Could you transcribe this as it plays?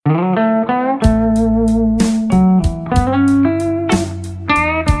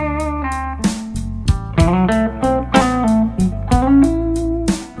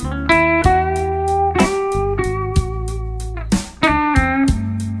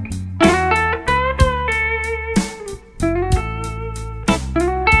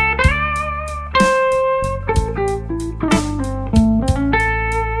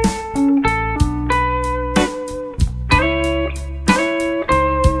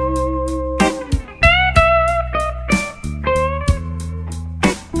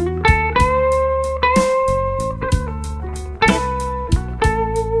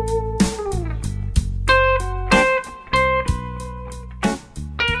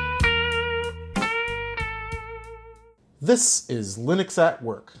This is Linux at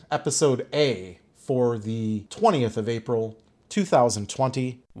Work, episode A for the 20th of April,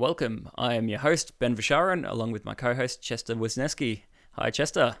 2020. Welcome. I am your host, Ben Visharan, along with my co-host, Chester Wisniewski. Hi,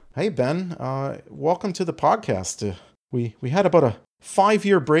 Chester. Hey, Ben. Welcome to the podcast. We had about a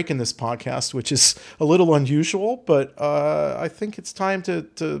 5-year break in this podcast, which is a little unusual, but I think it's time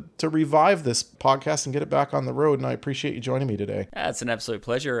to revive this podcast and get it back on the road, and I appreciate you joining me today. It's an absolute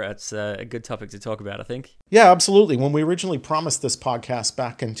pleasure. It's a good topic to talk about, I think. Yeah, absolutely. When we originally promised this podcast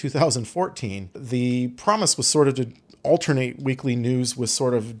back in 2014, the promise was sort of to alternate weekly news with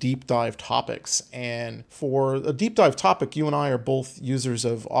sort of deep dive topics. And for a deep dive topic, you and I are both users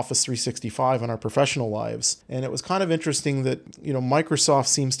of Office 365 in our professional lives. And it was kind of interesting that, Microsoft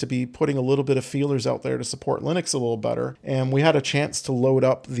seems to be putting a little bit of feelers out there to support Linux a little better. And we had a chance to load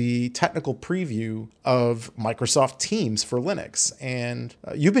up the technical preview of Microsoft Teams for Linux. And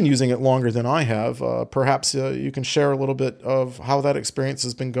you've been using it longer than I have. Perhaps you can share a little bit of how that experience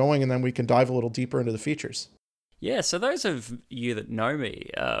has been going, and then we can dive a little deeper into the features. Yeah, so those of you that know me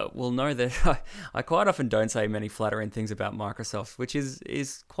will know that I quite often don't say many flattering things about Microsoft, which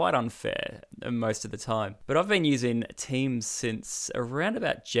is quite unfair most of the time. But I've been using Teams since around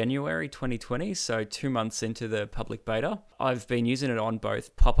about January 2020, so 2 months into the public beta. I've been using it on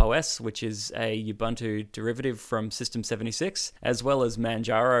both Pop! OS, which is a Ubuntu derivative from System 76, as well as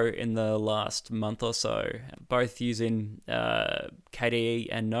Manjaro in the last month or so, both using KDE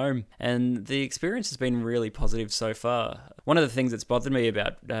and GNOME, and the experience has been really positive so far. One of the things that's bothered me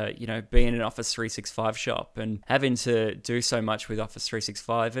about being an Office 365 shop and having to do so much with Office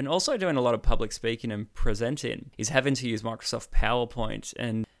 365 and also doing a lot of public speaking and presenting is having to use Microsoft PowerPoint,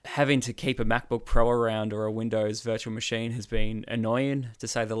 and having to keep a MacBook Pro around or a Windows virtual machine has been annoying, to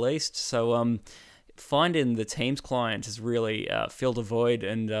say the least. So finding the Teams client has really filled a void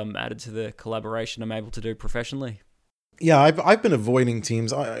and added to the collaboration I'm able to do professionally. Yeah, I've been avoiding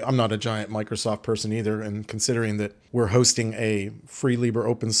Teams. I'm not a giant Microsoft person either, and considering that we're hosting a free libre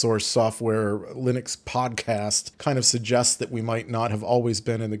open source software Linux podcast kind of suggests that we might not have always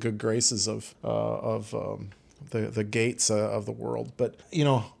been in the good graces of the Gates of the world. But,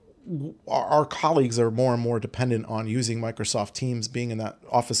 our colleagues are more and more dependent on using Microsoft Teams, being in that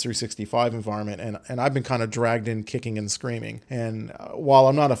Office 365 environment, and I've been kind of dragged in kicking and screaming. And while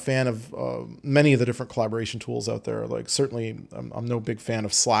I'm not a fan of many of the different collaboration tools out there, like certainly I'm no big fan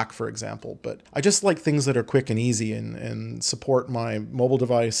of Slack, for example, but I just like things that are quick and easy and support my mobile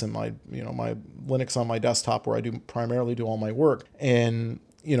device and my my Linux on my desktop, where I primarily do all my work. And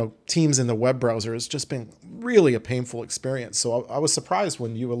Teams in the web browser has just been really a painful experience. So I was surprised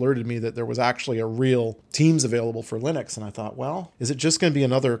when you alerted me that there was actually a real Teams available for Linux. And I thought, well, is it just going to be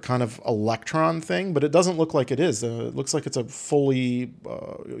another kind of Electron thing? But it doesn't look like it is. It looks like it's a fully,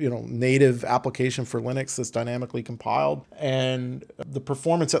 native application for Linux that's dynamically compiled. And the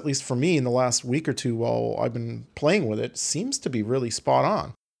performance, at least for me in the last week or two while I've been playing with it, seems to be really spot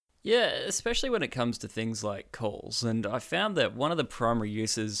on. Yeah, especially when it comes to things like calls. And I found that one of the primary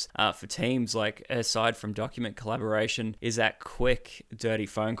uses for Teams, like aside from document collaboration, is that quick, dirty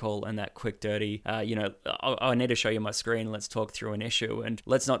phone call and that quick, dirty, I need to show you my screen, let's talk through an issue. And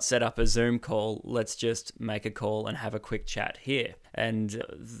let's not set up a Zoom call, let's just make a call and have a quick chat here. And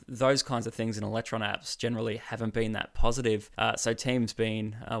those kinds of things in Electron apps generally haven't been that positive. So Teams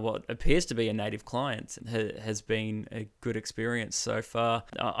being what appears to be a native client has been a good experience so far.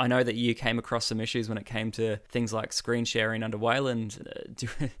 I know that you came across some issues when it came to things like screen sharing under Wayland. Do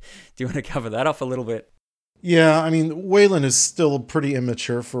you want to cover that off a little bit? Yeah, I mean, Wayland is still pretty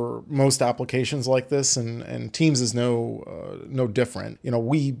immature for most applications like this, and Teams is no different.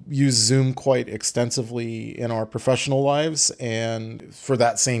 We use Zoom quite extensively in our professional lives, and for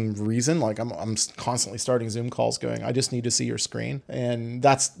that same reason, like I'm constantly starting Zoom calls going, I just need to see your screen, and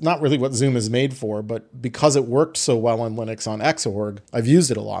that's not really what Zoom is made for. But because it worked so well on Linux on Xorg, I've used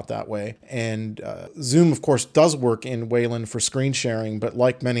it a lot that way. And Zoom, of course, does work in Wayland for screen sharing, but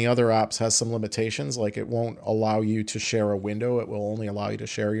like many other apps, has some limitations, like it won't allow you to share a window. It will only allow you to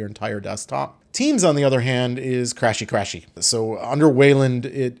share your entire desktop. Teams, on the other hand, is crashy. So under Wayland,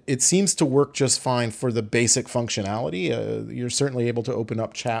 it seems to work just fine for the basic functionality. You're certainly able to open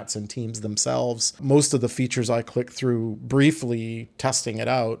up chats in Teams themselves. Most of the features I clicked through briefly testing it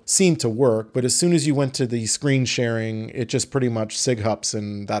out seem to work, but as soon as you went to the screen sharing, it just pretty much sig-hups,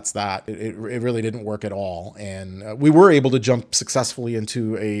 and that's that. It really didn't work at all. And we were able to jump successfully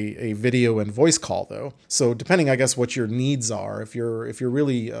into a video and voice call, though. So depending, I guess, what your needs are, if you're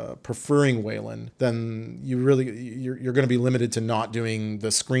really preferring Wayland, Wayland, then you're going to be limited to not doing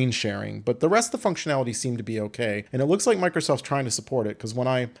the screen sharing. But the rest of the functionality seemed to be okay. And it looks like Microsoft's trying to support it, because when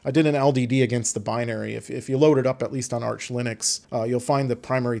I did an LDD against the binary, if you load it up, at least on Arch Linux, you'll find the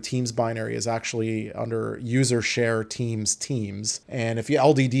primary Teams binary is actually under user share teams. And if you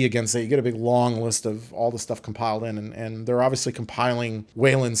LDD against it, you get a big long list of all the stuff compiled in. And they're obviously compiling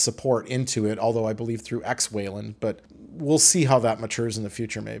Wayland support into it, although I believe through X-Wayland. But we'll see how that matures in the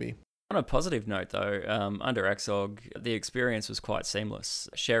future, maybe. On a positive note, though, under Xorg, the experience was quite seamless.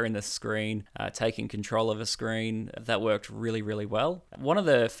 Sharing the screen, taking control of a screen, that worked really, really well. One of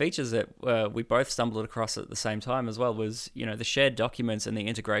the features that we both stumbled across at the same time as well was, the shared documents and the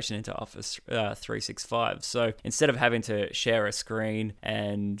integration into Office 365. So instead of having to share a screen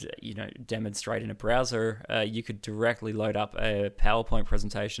and, demonstrate in a browser, you could directly load up a PowerPoint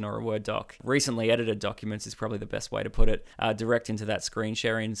presentation or a Word doc. Recently edited documents is probably the best way to put it, direct into that screen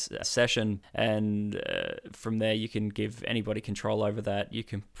sharing session, and from there you can give anybody control over that. You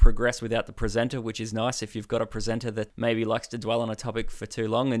can progress without the presenter, which is nice if you've got a presenter that maybe likes to dwell on a topic for too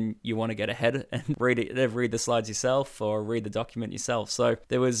long and you want to get ahead and read the slides yourself or read the document yourself. So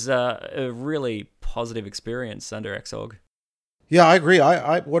there was a really positive experience under Xorg. Yeah, I agree.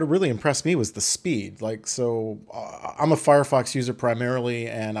 What really impressed me was the speed. I'm a Firefox user primarily,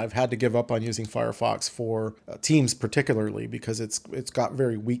 and I've had to give up on using Firefox for Teams particularly because it's got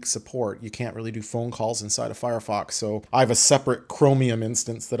very weak support. You can't really do phone calls inside of Firefox. So I have a separate Chromium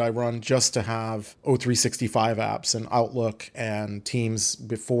instance that I run just to have O365 apps and Outlook and Teams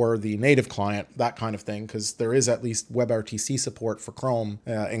before the native client, that kind of thing, because there is at least WebRTC support for Chrome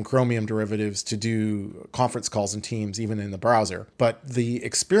and Chromium derivatives to do conference calls in Teams, even in the browser. But the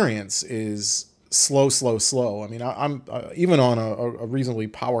experience is slow. I mean, I'm even on a reasonably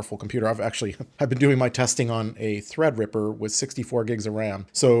powerful computer. I've been doing my testing on a Threadripper with 64 gigs of RAM.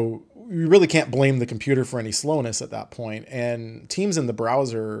 So you really can't blame the computer for any slowness at that point. And Teams in the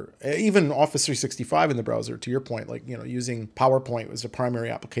browser, even Office 365 in the browser, to your point, using PowerPoint was the primary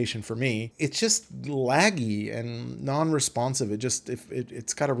application for me. It's just laggy and non-responsive.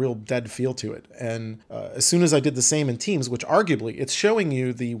 It's got a real dead feel to it. And as soon as I did the same in Teams, which arguably it's showing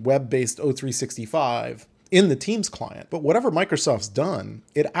you the web-based O365 in the Teams client. But whatever Microsoft's done,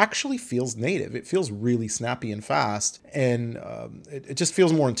 it actually feels native. It feels really snappy and fast. And it just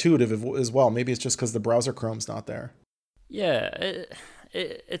feels more intuitive as well. Maybe it's just because the browser Chrome's not there. Yeah,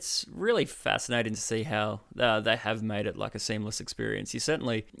 it's really fascinating to see how they have made it like a seamless experience.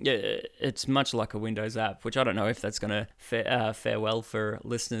 It's much like a Windows app, which I don't know if that's going to fare well for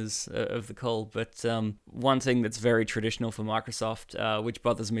listeners of the call. But one thing that's very traditional for Microsoft, which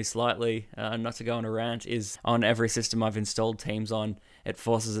bothers me slightly, not to go on a rant, is on every system I've installed Teams on, it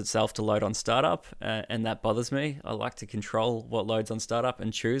forces itself to load on startup, and that bothers me. I like to control what loads on startup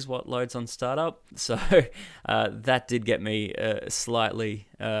and choose what loads on startup. So that did get me slightly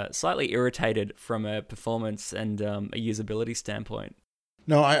irritated from a performance and a usability standpoint.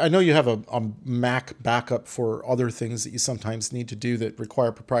 No, I know you have a Mac backup for other things that you sometimes need to do that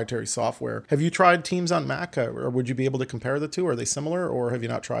require proprietary software. Have you tried Teams on Mac, or would you be able to compare the two? Are they similar, or have you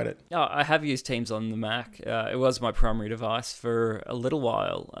not tried it? No, I have used Teams on the Mac. It was my primary device for a little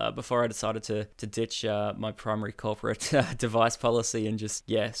while before I decided to ditch my primary corporate device policy and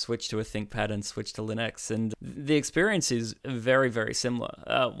just, switch to a ThinkPad and switch to Linux. And the experience is very, very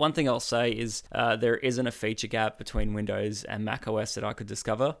similar. One thing I'll say is there isn't a feature gap between Windows and Mac OS that I could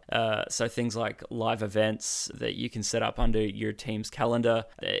discover. So things like live events that you can set up under your Teams calendar,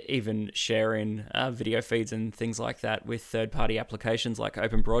 even sharing video feeds and things like that with third-party applications like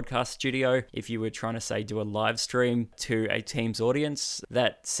Open Broadcast Studio. If you were trying to, say, do a live stream to a Teams audience,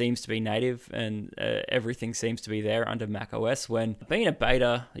 that seems to be native and everything seems to be there under Mac OS. When being a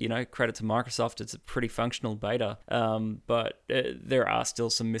beta, credit to Microsoft, it's a pretty functional beta, but there are still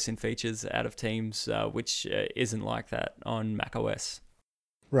some missing features out of Teams, which isn't like that on Mac OS.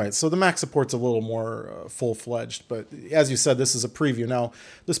 Right, so the Mac support's a little more full-fledged, but as you said, this is a preview. Now,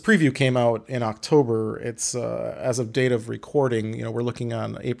 this preview came out in October. It's, as of date of recording, we're looking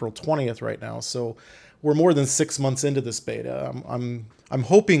on April 20th right now, so we're more than 6 months into this beta. I'm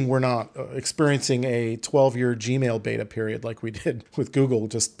hoping we're not experiencing a 12-year Gmail beta period like we did with Google,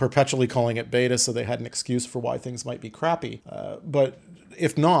 just perpetually calling it beta so they had an excuse for why things might be crappy. But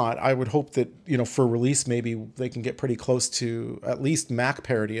if not, I would hope that, for release, maybe they can get pretty close to at least Mac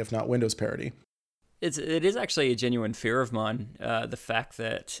parity, if not Windows parity. It is actually a genuine fear of mine, the fact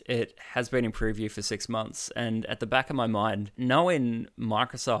that it has been in preview for 6 months, and at the back of my mind, knowing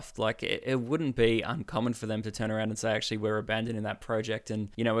Microsoft, like it wouldn't be uncommon for them to turn around and say, actually, we're abandoning that project, and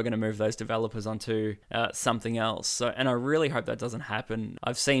we're going to move those developers onto something else. So, and I really hope that doesn't happen.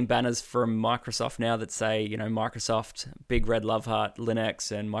 I've seen banners from Microsoft now that say, Microsoft Big Red Love Heart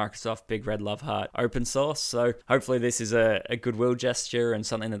Linux and Microsoft Big Red Love Heart open source. So hopefully this is a goodwill gesture and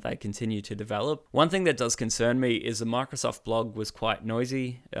something that they continue to develop. One thing that does concern me is the Microsoft blog was quite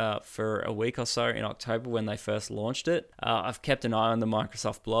noisy for a week or so in October when they first launched it. I've kept an eye on the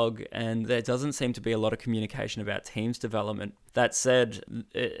Microsoft blog, and there doesn't seem to be a lot of communication about Teams development. That said,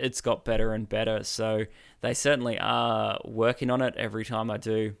 it's got better and better, so they certainly are working on it. Every time I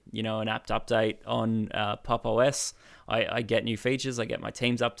do, an apt update on Pop! OS, I get new features, I get my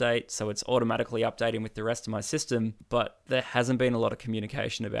Teams update, so it's automatically updating with the rest of my system, but there hasn't been a lot of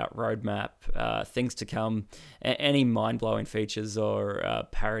communication about roadmap, things to come, any mind-blowing features or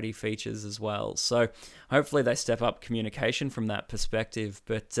parity features as well. So hopefully they step up communication from that perspective,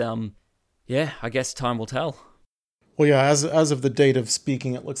 but I guess time will tell. Well, yeah, as of the date of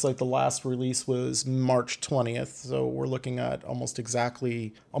speaking, it looks like the last release was March 20th. So we're looking at almost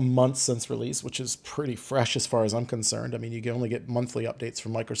exactly a month since release, which is pretty fresh as far as I'm concerned. I mean, you can only get monthly updates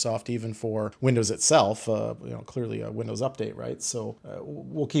from Microsoft, even for Windows itself. Clearly a Windows update, right? So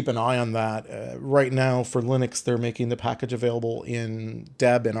we'll keep an eye on that. Right now, for Linux, they're making the package available in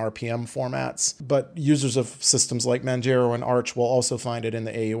DEB and RPM formats, but users of systems like Manjaro and Arch will also find it in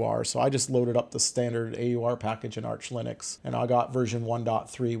the AUR. So I just loaded up the standard AUR package in Arch Linux, and I got version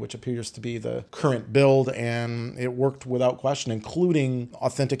 1.3, which appears to be the current build, and it worked without question, including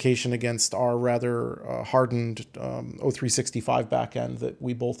authentication against our rather hardened O365 backend that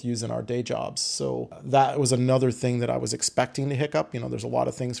we both use in our day jobs. So that was another thing that I was expecting to hiccup. There's a lot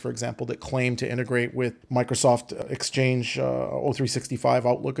of things, for example, that claim to integrate with Microsoft Exchange O365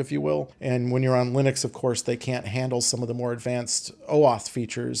 Outlook, if you will. And when you're on Linux, of course, they can't handle some of the more advanced OAuth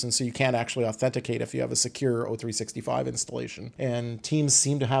features, and so you can't actually authenticate if you have a secure O365 installation. And Teams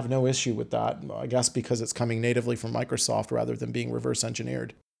seem to have no issue with that, I guess because it's coming natively from Microsoft rather than being reverse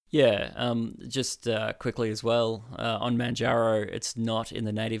engineered. Yeah, just quickly as well, on Manjaro, it's not in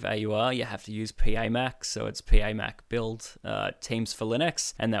the native AUR. You have to use PAMac, so it's PAMac build Teams for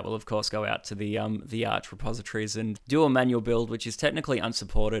Linux, and that will of course go out to the Arch repositories and do a manual build, which is technically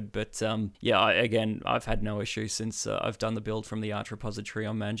unsupported. But I've had no issue since I've done the build from the Arch repository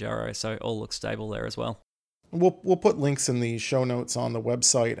on Manjaro, so all looks stable there as well. We'll put links in the show notes on the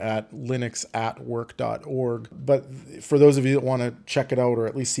website at linuxatwork.org. But for those of you that want to check it out or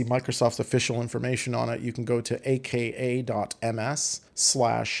at least see Microsoft's official information on it, you can go to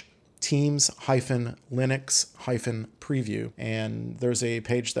aka.ms/Teams-Linux-preview. And there's a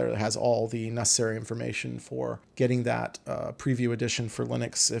page there that has all the necessary information for getting that preview edition for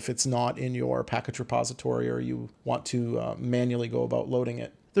Linux if it's not in your package repository or you want to manually go about loading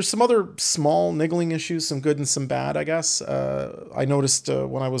it. There's some other small niggling issues, some good and some bad, I guess. I noticed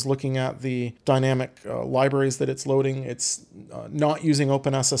when I was looking at the dynamic libraries that it's loading, it's not using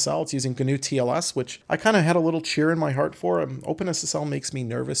OpenSSL, it's using GNU TLS, which I kind of had a little cheer in my heart for. OpenSSL makes me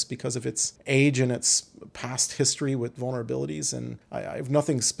nervous because of its age and its past history with vulnerabilities, and I have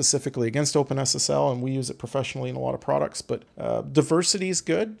nothing specifically against OpenSSL, and we use it professionally in a lot of products, but diversity is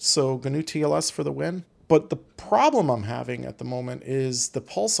good, so GNU TLS for the win. But the problem I'm having at the moment is the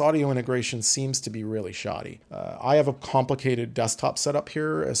Pulse audio integration seems to be really shoddy. I have a complicated desktop setup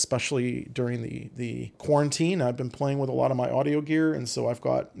here, especially during the quarantine. I've been playing with a lot of my audio gear, and so I've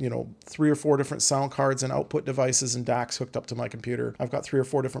got 3 or 4 different sound cards and output devices and DACs hooked up to my computer. I've got 3 or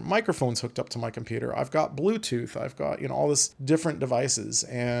 4 different microphones hooked up to my computer. I've got Bluetooth. I've got all this different devices,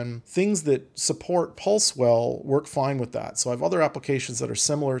 and things that support Pulse well work fine with that. So I have other applications that are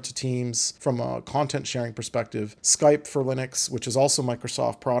similar to Teams from a content sharing perspective. Skype for Linux, which is also a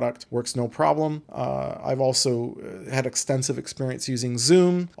Microsoft product, works no problem. I've also had extensive experience using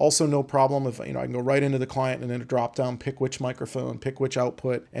Zoom, also no problem. If I can go right into the client and then a drop down, pick which microphone, pick which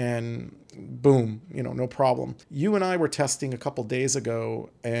output, and boom, no problem. You and I were testing a couple days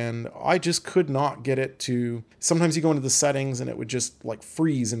ago, and I just could not get it to. Sometimes you go into the settings and it would just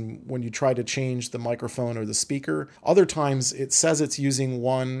freeze, and when you try to change the microphone or the speaker, other times it says it's using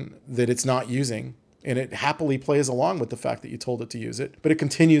one that it's not using. and it happily plays along with the fact that you told it to use it, but it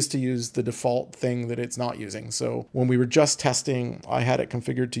continues to use the default thing that it's not using. So when we were just testing, I had it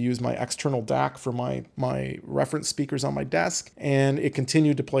configured to use my external DAC for my reference speakers on my desk, and it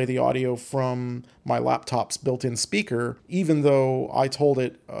continued to play the audio from my laptop's built-in speaker, even though I told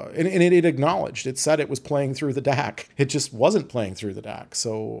it, and it acknowledged, it said it was playing through the DAC. It just wasn't playing through the DAC.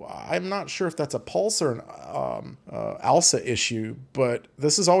 So I'm not sure if that's a Pulse or an ALSA issue, but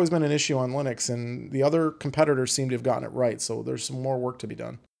this has always been an issue on Linux, and the other competitors seem to have gotten it right. So there's some more work to be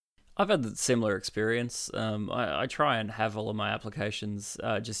done. I've had a similar experience. I try and have all of my applications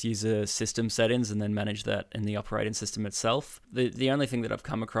just use the system settings and then manage that in the operating system itself. The only thing that I've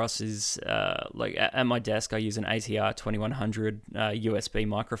come across is like at my desk, I use an ATR 2100 USB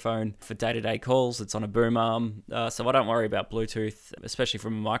microphone for day-to-day calls. It's on a boom arm, so I don't worry about Bluetooth, especially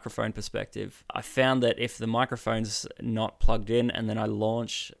from a microphone perspective. I found that if the microphone's not plugged in and then I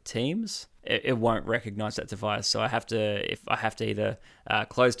launch Teams, it won't recognize that device. So I have to either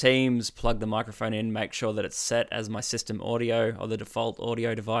close Teams, plug the microphone in, make sure that it's set as my system audio or the default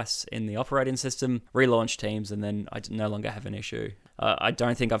audio device in the operating system, relaunch Teams, and then I no longer have an issue. I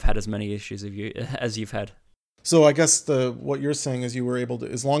don't think I've had as many issues as you've had. So I guess what you're saying is you were able to,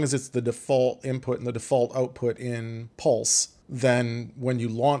 as long as it's the default input and the default output in Pulse, then when you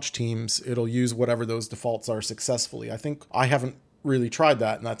launch Teams, it'll use whatever those defaults are successfully. I think I haven't really tried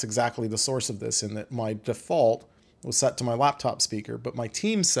that, and that's exactly the source of this, in that my default was set to my laptop speaker, but my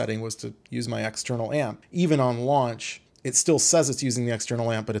Teams setting was to use my external amp. Even on launch, it still says it's using the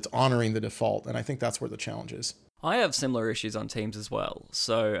external amp, but it's honoring the default, and I think that's where the challenge is. I have similar issues on Teams as well.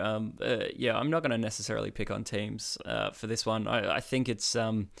 So, I'm not going to necessarily pick on Teams for this one. I think it's,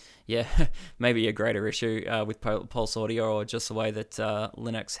 maybe a greater issue with Pulse Audio, or just the way that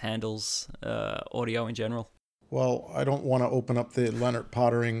Linux handles audio in general. Well, I don't want to open up the Lennart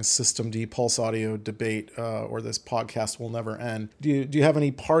Pottering Systemd Pulse Audio debate, or this podcast will never end. Do you have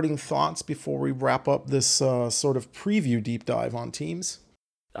any parting thoughts before we wrap up this sort of preview deep dive on Teams?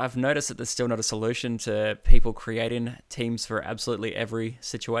 I've noticed that there's still not a solution to people creating teams for absolutely every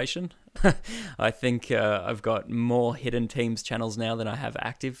situation. I think I've got more hidden Teams channels now than I have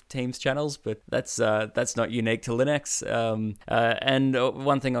active Teams channels, but that's not unique to Linux. And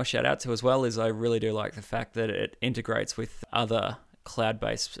one thing I'll shout out to as well is I really do like the fact that it integrates with other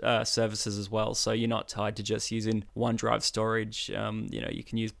cloud-based services as well, so you're not tied to just using OneDrive storage. You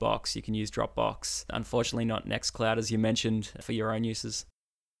can use Box, you can use Dropbox. Unfortunately, not Nextcloud, as you mentioned, for your own uses.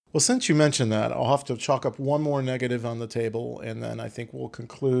 Well, since you mentioned that, I'll have to chalk up one more negative on the table, and then I think we'll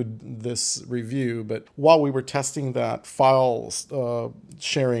conclude this review. But while we were testing that file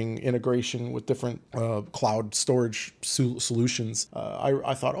sharing integration with different cloud storage solutions,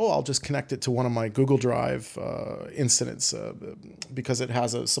 I thought, I'll just connect it to one of my Google Drive incidents, because it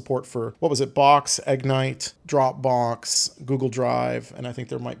has a support for, Box, Ignite, Dropbox, Google Drive, and I think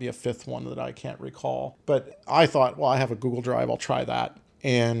there might be a fifth one that I can't recall. But I thought, I have a Google Drive, I'll try that.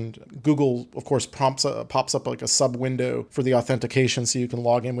 And Google, of course, pops up like a sub window for the authentication, so you can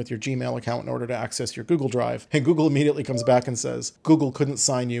log in with your Gmail account in order to access your Google Drive. And Google immediately comes back and says, Google couldn't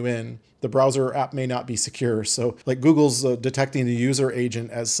sign you in. The browser app may not be secure. So like Google's detecting the user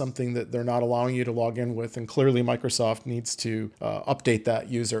agent as something that they're not allowing you to log in with. And clearly Microsoft needs to update that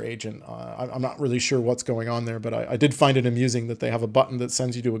user agent. I'm not really sure what's going on there, but I did find it amusing that they have a button that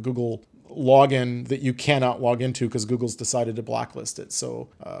sends you to a Google login that you cannot log into because Google's decided to blacklist it. So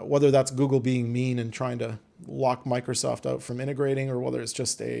whether that's Google being mean and trying to lock Microsoft out from integrating, or whether it's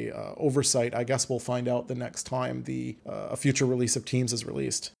just a oversight, I guess we'll find out the next time a future release of Teams is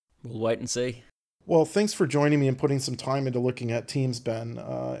released. We'll wait and see. Well, thanks for joining me and putting some time into looking at Teams, Ben,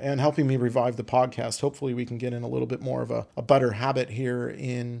 and helping me revive the podcast. Hopefully we can get in a little bit more of a better habit here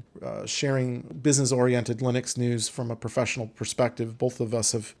in sharing business-oriented Linux news from a professional perspective. Both of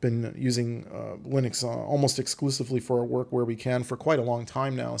us have been using Linux almost exclusively for our work where we can for quite a long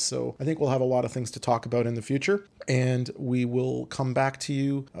time now. So I think we'll have a lot of things to talk about in the future. And we will come back to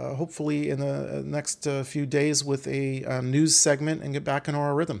you hopefully in the next few days with a news segment and get back into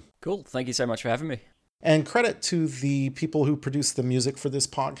our rhythm. Cool. Thank you so much for having me. And credit to the people who produced the music for this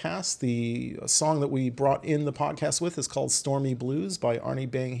podcast. The song that we brought in the podcast with is called Stormy Blues by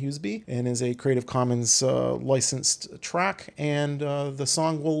Arnie Bang Huseby and is a Creative Commons licensed track. And the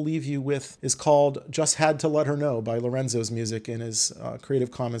song we'll leave you with is called Just Had to Let Her Know by Lorenzo's Music and is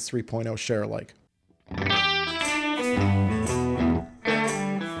Creative Commons 3.0 share alike.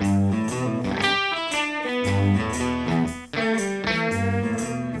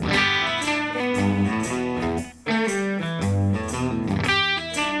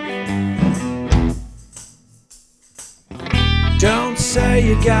 Don't say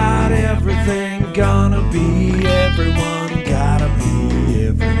you got everything, gonna be everyone, gotta be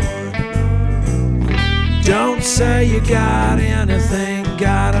everyone. Don't say you got anything,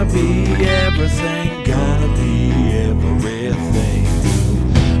 gotta be everything,